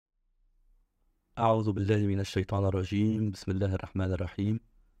أعوذ بالله من الشيطان الرجيم. بسم الله الرحمن الرحيم.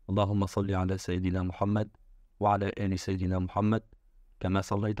 اللهم صل على سيدنا محمد وعلى آل سيدنا محمد كما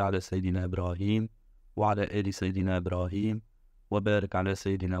صليت على سيدنا إبراهيم وعلى آل سيدنا إبراهيم، وبارك على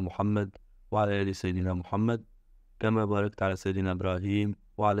سيدنا محمد وعلى آل سيدنا محمد كما باركت على سيدنا إبراهيم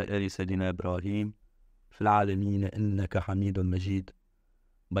وعلى آل سيدنا إبراهيم في العالمين إنك حميد مجيد.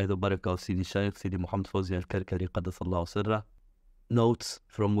 By the barakah of Sidi Shaykh, Sidi Mohamed Faouzi al-Karkari Qaddasallahu Sirrah. Notes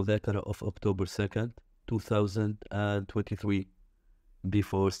from Mudhakara of October 2nd, 2023.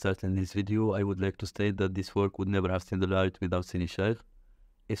 Before starting this video, I would like to state that this work would never have seen the light without Sidi Shaykh.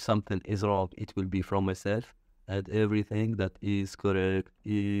 If something is wrong, it will be from myself, and everything that is correct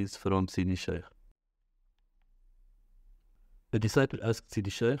is from Sidi Shaykh. The disciple asked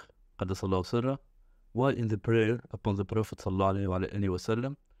Sidi Shaykh, Qaddasallahu Sirrah, while in the prayer upon the Prophet Sallallahu Alaihi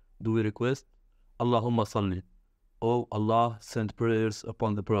Wasallam, do we request, Allahumma salli, O Allah, send prayers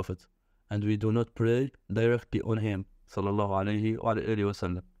upon the Prophet, and we do not pray directly on him, Sallallahu Alaihi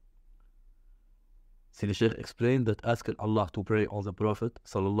Wasallam. Sidi Shaykh explained that asking Allah to pray on the Prophet,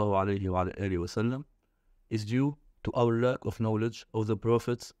 Sallallahu Alaihi Wasallam, is due to our lack of knowledge of the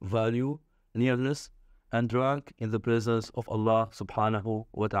Prophet's value, nearness, and rank in the presence of Allah Subhanahu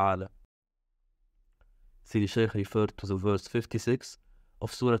wa Ta'ala. Sidi Shaykh referred to the verse 56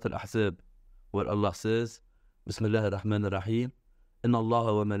 of Surah Al-Ahzab, where Allah says, بسم الله الرحمن الرحيم إن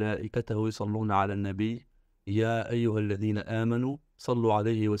الله وملائكته يصلون على النبي يا أيها الذين آمنوا صلوا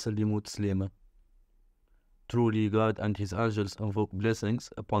عليه وسلموا تسليما. Truly God and His angels invoke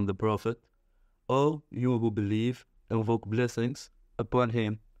blessings upon the Prophet. O you who believe, invoke blessings upon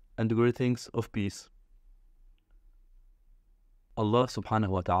him and greetings of peace. Allah subhanahu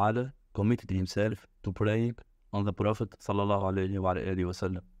wa ta'ala committed Himself to praying on the Prophet sallallahu alayhi wa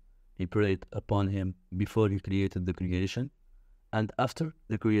sallam. He prayed upon him before He created the creation, and after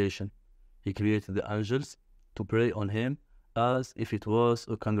the creation, He created the angels to pray on him as if it was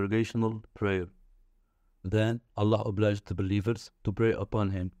a congregational prayer. Then Allah obliged the believers to pray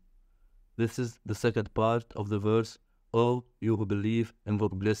upon him. This is the second part of the verse, O you who believe,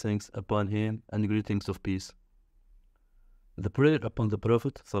 invoke blessings upon him and greetings of peace. The prayer upon the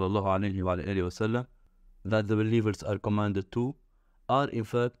Prophet sallallahu alayhi wa sallam that the believers are commanded to are in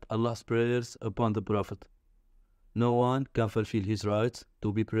fact Allah's prayers upon the Prophet. No one can fulfill his rights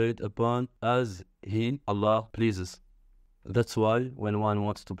to be prayed upon as He, Allah, pleases. That's why when one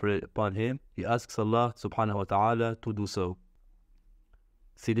wants to pray upon him, he asks Allah subhanahu wa ta'ala to do so.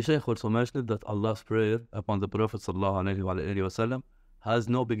 Sidi Shaykh also mentioned that Allah's prayer upon the Prophet sallallahu alayhi wa sallam has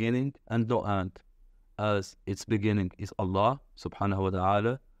no beginning and no end, as its beginning is Allah subhanahu wa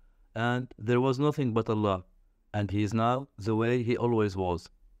ta'ala, and there was nothing but Allah, and He is now the way He always was.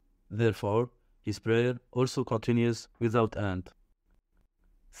 Therefore, His prayer also continues without end.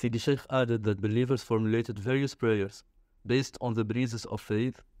 Sidi Shaykh added that believers formulated various prayers based on the breezes of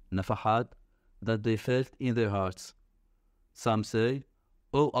faith, nafahat, that they felt in their hearts. Some say,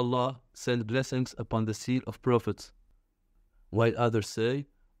 O Allah, send blessings upon the seal of prophets, while others say,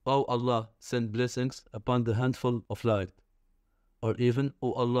 O Allah, send blessings upon the handful of light, or even,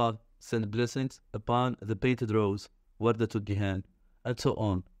 O Allah, send blessings upon the painted rose, wardatul dihan, and so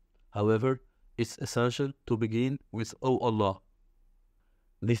on. However, it's essential to begin with O Allah.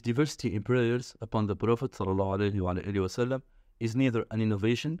 This diversity in prayers upon the Prophet ﷺ is neither an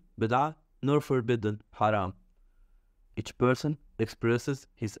innovation, bid'ah, nor forbidden, haram. Each person expresses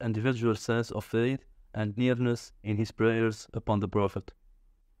his individual sense of faith and nearness in his prayers upon the Prophet.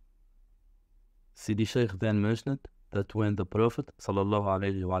 Sidi Shaykh then mentioned that when the Prophet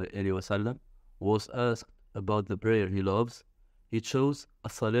ﷺ was asked about the prayer he loves, he chose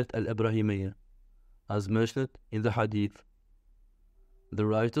as-Salat al-Ibrahimiyya, as mentioned in the Hadith. The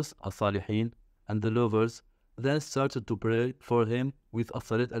righteous, as-Salihin, and the lovers then started to pray for him with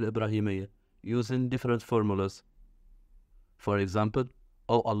as-Salat al-Ibrahimiyya, using different formulas. For example,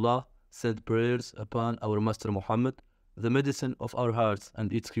 O Allah, send prayers upon our Master Mohamed, the medicine of our hearts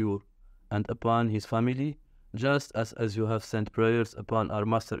and its cure, and upon his family, just as you have sent prayers upon our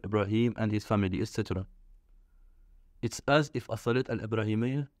Master Ibrahim and his family, etc. It's as if as-Salat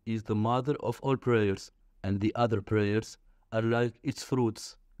al-Ibrahimiyya is the mother of all prayers, and the other prayers are like its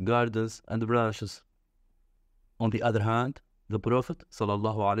fruits, gardens, and branches. On the other hand, the Prophet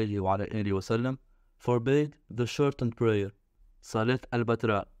ﷺ forbade the shortened prayer, Salat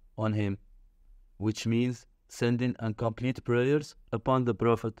al-Batra, on him, which means sending incomplete prayers upon the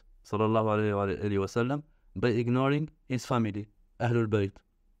Prophet ﷺ by ignoring his family, Ahlul Bayt.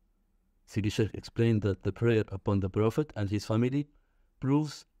 Sidi Shaykh explained that the prayer upon the Prophet and his family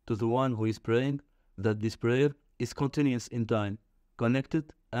proves to the one who is praying that this prayer is continuous in time,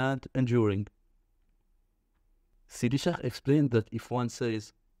 connected and enduring. Sidi Shaykh explained that if one says,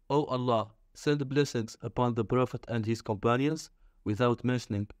 "O Allah, send blessings upon the Prophet and his companions," without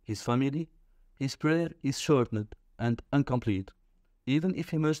mentioning his family, his prayer is shortened and incomplete, even if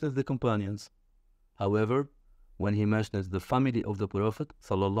he mentions the companions. However, when he mentions the family of the Prophet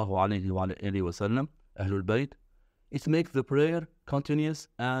sallallahu alaihi wasallam, Ahlul Bayt, it makes the prayer continuous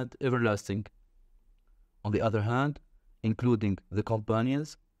and everlasting. On the other hand, including the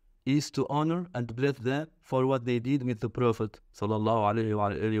companions is to honor and bless them for what they did with the Prophet sallallahu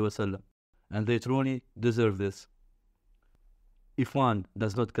alaihi wasallam, and they truly deserve this. If one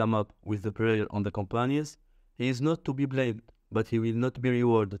does not come up with the prayer on the companions, he is not to be blamed, but he will not be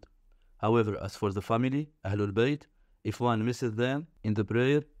rewarded. However, as for the family, Ahlul Bayt, if one misses them in the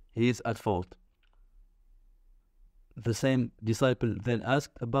prayer, he is at fault. The same disciple then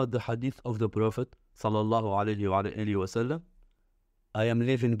asked about the hadith of the Prophet sallallahu alaihi wasallam, "I am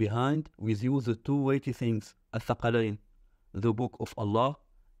leaving behind with you the two weighty things, al-thaqalain, the book of Allah,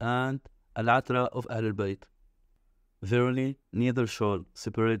 and al-atra of Ahlul Bayt. Verily, neither shall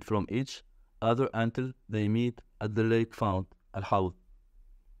separate from each other until they meet at the lake found, al-Hawd."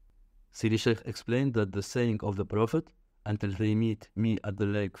 Sidi Shaykh explained that the saying of the Prophet, "until they meet me at the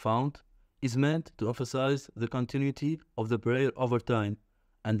lake found," is meant to emphasize the continuity of the prayer over time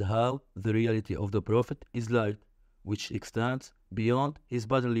and how the reality of the Prophet is light, which extends beyond his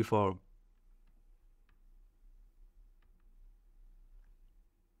bodily form.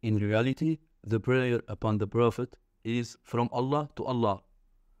 In reality, the prayer upon the Prophet is from Allah to Allah.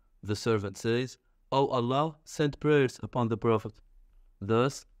 The servant says, "O Allah, send prayers upon the Prophet."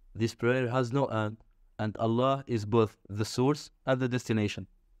 Thus, this prayer has no end, and Allah is both the source and the destination.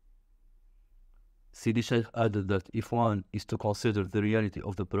 Sidi Shaykh added that if one is to consider the reality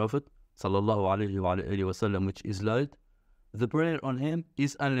of the Prophet sallallahu alaihi wasallam, which is light, the prayer on him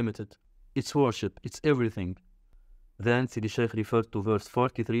is unlimited. It's worship, it's everything. Then Sidi Shaykh referred to verse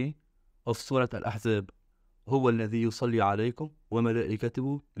 43 of Surah Al-Ahzab, "هو الذي يصلي عليكم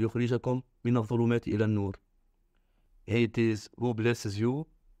وملائكته ليخرجكم من الظلمات إلى النور." It is who blesses you,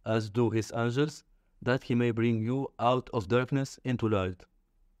 as do his angels, that he may bring you out of darkness into light.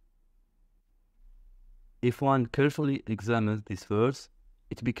 If one carefully examines this verse,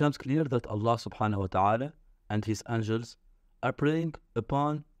 it becomes clear that Allah subhanahu wa ta'ala and his angels are praying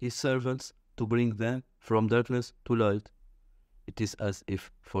upon his servants to bring them from darkness to light. It is as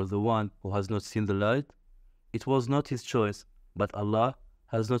if for the one who has not seen the light, it was not his choice, but Allah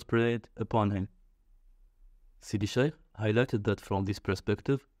has not prayed upon him. Sidi Shaykh highlighted that from this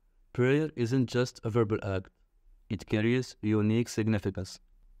perspective, prayer isn't just a verbal act, it carries unique significance.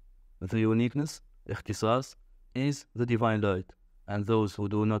 The uniqueness, ikhtisas, is the divine light, and those who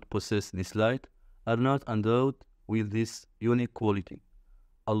do not possess this light are not endowed with this unique quality.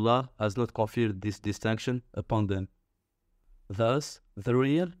 Allah has not conferred this distinction upon them. Thus, the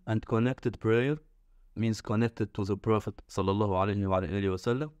real and connected prayer means connected to the Prophet sallallahu alaihi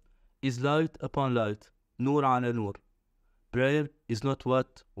wasallam is light upon light, nur ala nur. Prayer is not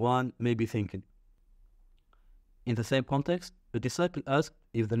what one may be thinking. In the same context, the disciple asked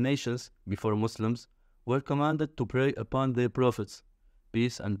if the nations before Muslims were commanded to pray upon their prophets,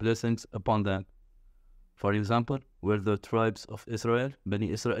 peace and blessings upon them. For example, were the tribes of Israel,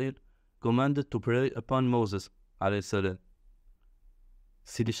 Bani Israel, commanded to pray upon Moses alayhi salam?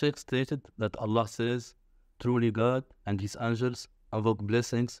 Sidi Shaykh stated that Allah says, "Truly God and his angels invoke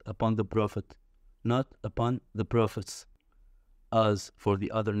blessings upon the Prophet, not upon the prophets." As for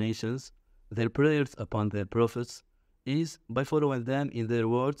the other nations, their prayers upon their prophets is by following them in their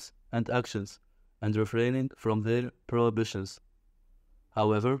words and actions and refraining from their prohibitions.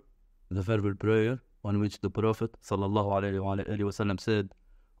 However, the verbal prayer on which the Prophet ﷺ said,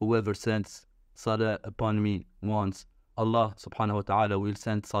 "Whoever sends salah upon me once, Allah subhanahu wa ta'ala will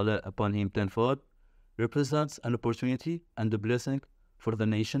send salah upon him tenfold," represents an opportunity and a blessing for the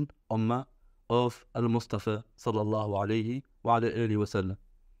nation, Ummah, of Al-Mustafa sallallahu alayhi wa alayhi wa sallam.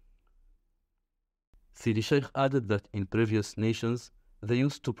 Sidi Shaykh added that in previous nations, they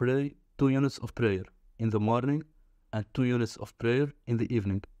used to pray 2 units of prayer in the morning and 2 units of prayer in the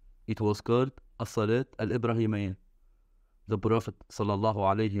evening. It was called As-Salat al-Ibrahimiyya. The Prophet sallallahu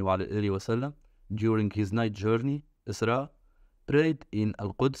alayhi wa alayhi wa sallam, during his night journey, Isra, prayed in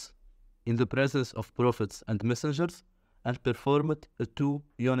Al-Quds in the presence of prophets and messengers and performed a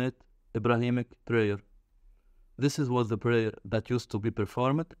 2-unit Ibrahimic prayer. This was the prayer that used to be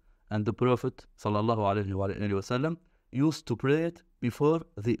performed, and the Prophet ﷺ used to pray it before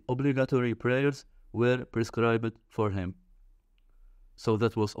the obligatory prayers were prescribed for him. So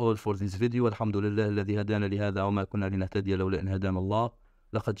that was all for this video. Alhamdulillah الذي هدانا لهذا وما كنا لنهتدي لولا أن هدانا الله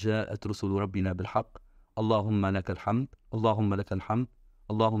لقد جاءت رسل ربنا بالحق. اللهم لك الحمد، اللهم لك الحمد،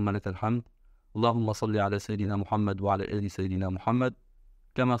 اللهم لك الحمد. اللهم صل على سيدنا محمد وعلى آل سيدنا محمد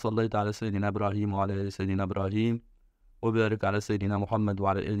كما صليت على سيدنا إبراهيم وعلى آل سيدنا إبراهيم، وبارك على سيدنا محمد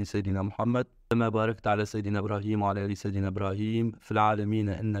وعلى آل سيدنا محمد كما باركت على سيدنا إبراهيم وعلى آل سيدنا إبراهيم في العالمين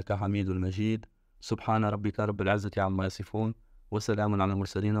إنك حميد مجيد. سبحان ربك رب العزة عما يصفون، وسلام على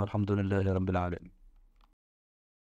المرسلين، والحمد لله رب العالمين.